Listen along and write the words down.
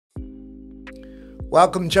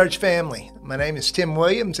Welcome, church family. My name is Tim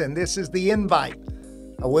Williams, and this is The Invite,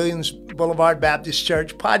 a Williams Boulevard Baptist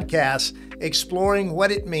Church podcast exploring what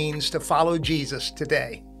it means to follow Jesus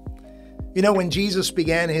today. You know, when Jesus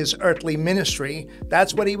began his earthly ministry,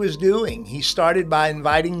 that's what he was doing. He started by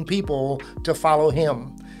inviting people to follow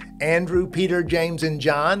him. Andrew, Peter, James, and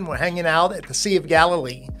John were hanging out at the Sea of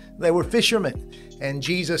Galilee. They were fishermen, and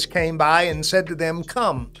Jesus came by and said to them,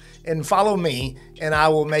 "Come and follow me, and I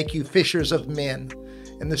will make you fishers of men."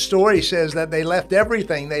 And the story says that they left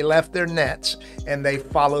everything. They left their nets, and they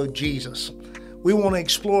followed Jesus. We want to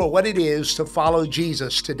explore what it is to follow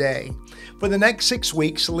Jesus today. For the next 6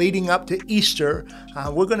 weeks leading up to Easter,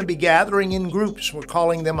 we're going to be gathering in groups. We're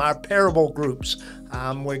calling them our parable groups.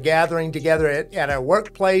 We're gathering together at our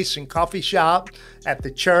workplace and coffee shop, at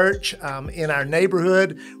the church, in our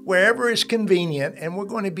neighborhood, wherever is convenient. And we're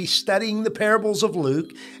going to be studying the parables of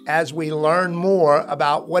Luke as we learn more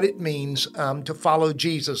about what it means to follow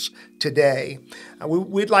Jesus today.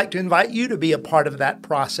 We'd like to invite you to be a part of that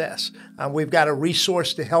process. We've got a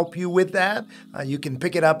resource to help you with that. You can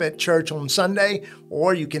pick it up at church on Sunday,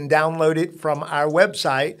 or you can download it from our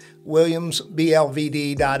website,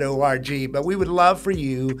 williamsblvd.org. But we would love for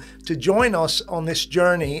you to join us on this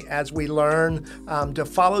journey as we learn to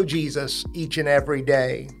follow Jesus each and every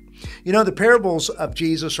day. You know, the parables of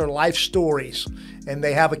Jesus are life stories, and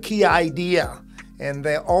they have a key idea, and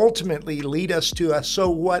they ultimately lead us to a so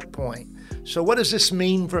what point. So what does this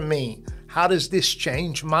mean for me? How does this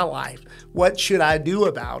change my life? What should I do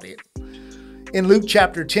about it? In Luke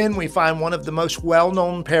chapter 10, we find one of the most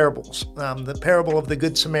well-known parables, the parable of the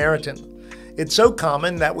Good Samaritan. It's so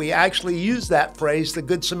common that we actually use that phrase, the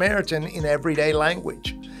Good Samaritan, in everyday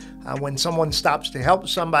language. When someone stops to help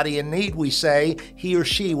somebody in need, we say he or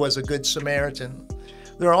she was a Good Samaritan.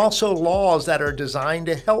 There are also laws that are designed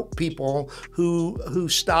to help people who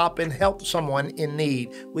stop and help someone in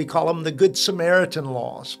need. We call them the Good Samaritan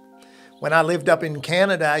laws. When I lived up in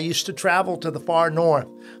Canada, I used to travel to the far north,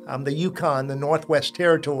 the Yukon, the Northwest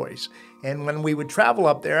Territories. And when we would travel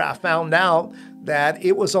up there, I found out that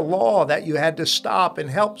it was a law that you had to stop and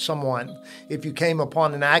help someone. If you came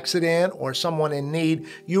upon an accident or someone in need,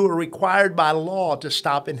 you were required by law to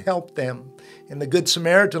stop and help them. And the Good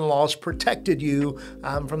Samaritan laws protected you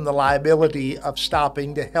from the liability of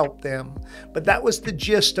stopping to help them. But that was the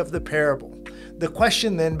gist of the parable. The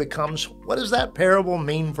question then becomes, what does that parable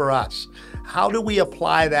mean for us? How do we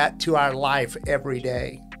apply that to our life every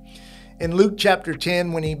day? In Luke chapter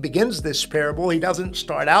 10, when he begins this parable, he doesn't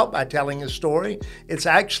start out by telling a story. It's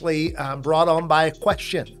actually brought on by a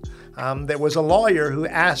question. There was a lawyer who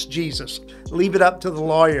asked Jesus. Leave it up to the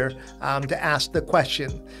lawyer to ask the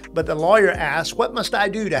question. But the lawyer asked, "What must I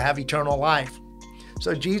do to have eternal life?"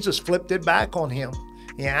 So Jesus flipped it back on him.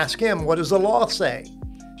 He asked him, "What does the law say?"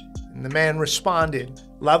 And the man responded,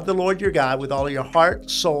 "Love the Lord your God with all your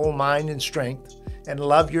heart, soul, mind, and strength, and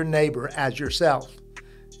love your neighbor as yourself."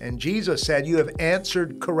 And Jesus said, "You have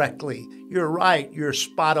answered correctly. You're right. You're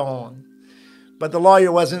spot on." But the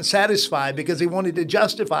lawyer wasn't satisfied because he wanted to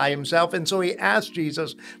justify himself. And so he asked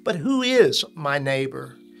Jesus, "But who is my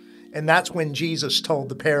neighbor?" And that's when Jesus told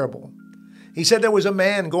the parable. He said there was a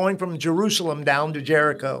man going from Jerusalem down to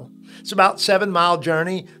Jericho. It's about a 7-mile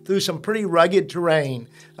journey through some pretty rugged terrain,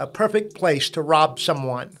 a perfect place to rob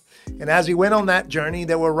someone. And as he went on that journey,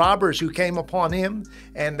 there were robbers who came upon him,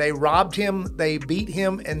 and they robbed him, they beat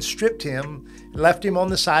him and stripped him, and left him on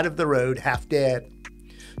the side of the road half dead.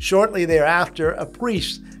 Shortly thereafter, a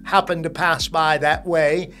priest happened to pass by that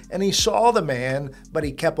way, and he saw the man, but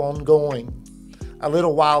he kept on going. A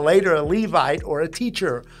little while later, a Levite or a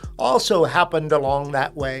teacher also happened along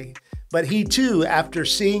that way, but he too, after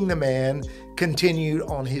seeing the man, continued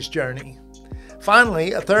on his journey.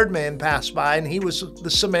 Finally, a third man passed by, and he was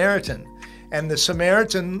the Samaritan. And the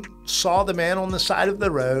Samaritan saw the man on the side of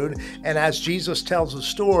the road, and as Jesus tells the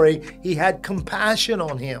story, he had compassion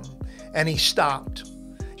on him, and he stopped.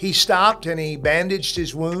 He stopped and he bandaged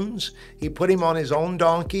his wounds. He put him on his own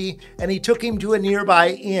donkey, and he took him to a nearby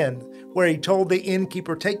inn where he told the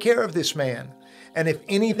innkeeper, "Take care of this man. And if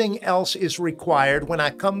anything else is required, when I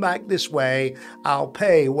come back this way, I'll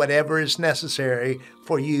pay whatever is necessary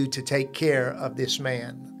for you to take care of this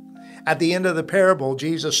man." At the end of the parable,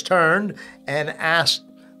 Jesus turned and asked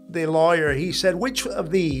the lawyer, he said, "Which of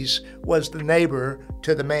these was the neighbor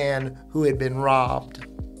to the man who had been robbed?"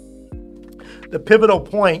 The pivotal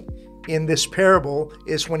point in this parable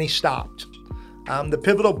is when he stopped. The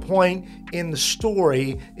pivotal point in the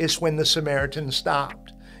story is when the Samaritan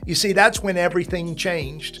stopped. You see, that's when everything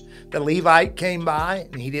changed. The Levite came by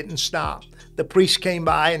and he didn't stop. The priest came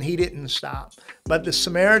by and he didn't stop. But the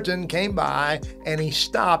Samaritan came by and he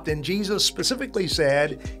stopped, and Jesus specifically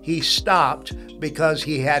said he stopped because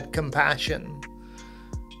he had compassion.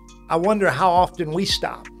 I wonder how often we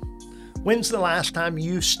stop. When's the last time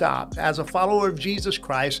you stopped? As a follower of Jesus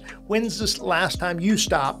Christ, when's the last time you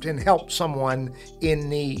stopped and helped someone in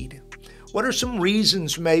need? What are some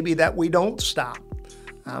reasons maybe that we don't stop?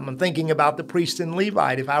 I'm thinking about the priest and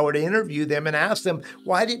Levite. If I were to interview them and ask them,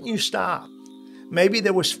 why didn't you stop? Maybe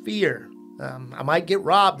there was fear. I might get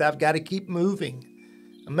robbed. I've got to keep moving.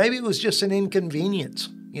 Maybe it was just an inconvenience.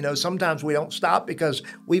 Sometimes we don't stop because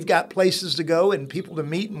we've got places to go and people to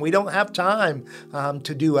meet, and we don't have time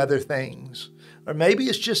to do other things. Or maybe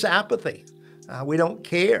it's just apathy. We don't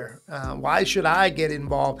care. Why should I get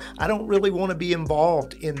involved? I don't really want to be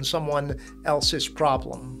involved in someone else's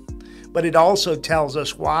problem. But it also tells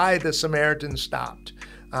us why the Samaritan stopped,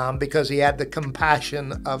 because he had the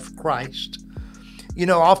compassion of Christ.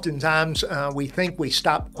 Oftentimes we think we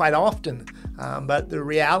stop quite often, but the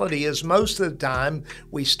reality is most of the time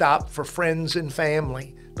we stop for friends and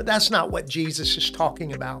family. But that's not what Jesus is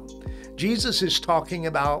talking about. Jesus is talking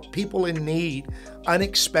about people in need,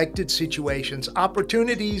 unexpected situations,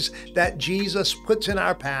 opportunities that Jesus puts in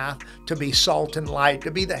our path to be salt and light,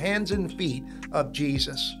 to be the hands and feet of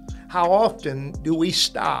Jesus. How often do we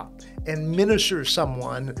stop and minister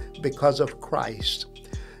someone because of Christ?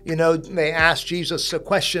 They asked Jesus a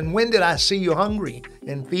question, when did I see you hungry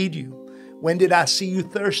and feed you? When did I see you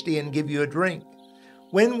thirsty and give you a drink?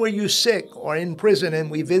 When were you sick or in prison and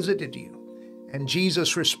we visited you? And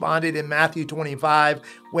Jesus responded in Matthew 25,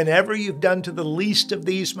 whenever you've done to the least of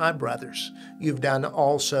these, my brothers, you've done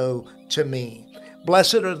also to me.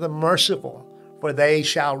 Blessed are the merciful, for they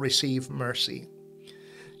shall receive mercy.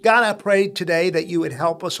 God, I pray today that you would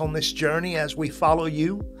help us on this journey as we follow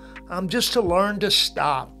you, just to learn to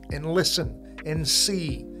stop and listen and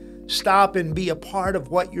see. Stop and be a part of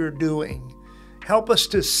what you're doing. Help us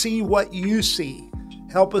to see what you see.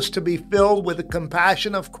 Help us to be filled with the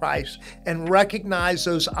compassion of Christ and recognize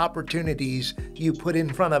those opportunities you put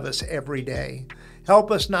in front of us every day.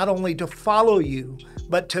 Help us not only to follow you,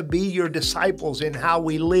 but to be your disciples in how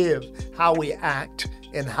we live, how we act,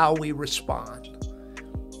 and how we respond.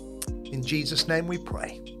 In Jesus' name we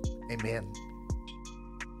pray. Amen.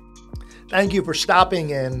 Thank you for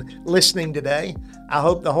stopping and listening today. I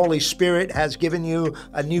hope the Holy Spirit has given you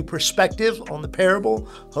a new perspective on the parable.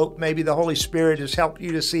 Hope maybe the Holy Spirit has helped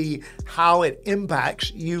you to see how it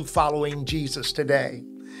impacts you following Jesus today.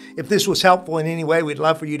 If this was helpful in any way, we'd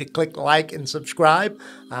love for you to click like and subscribe.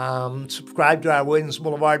 Subscribe to our Williams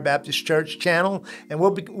Boulevard Baptist Church channel. And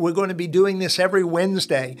we're going to be doing this every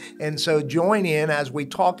Wednesday. And so join in as we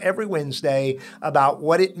talk every Wednesday about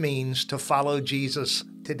what it means to follow Jesus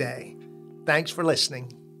today. Thanks for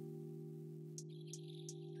listening.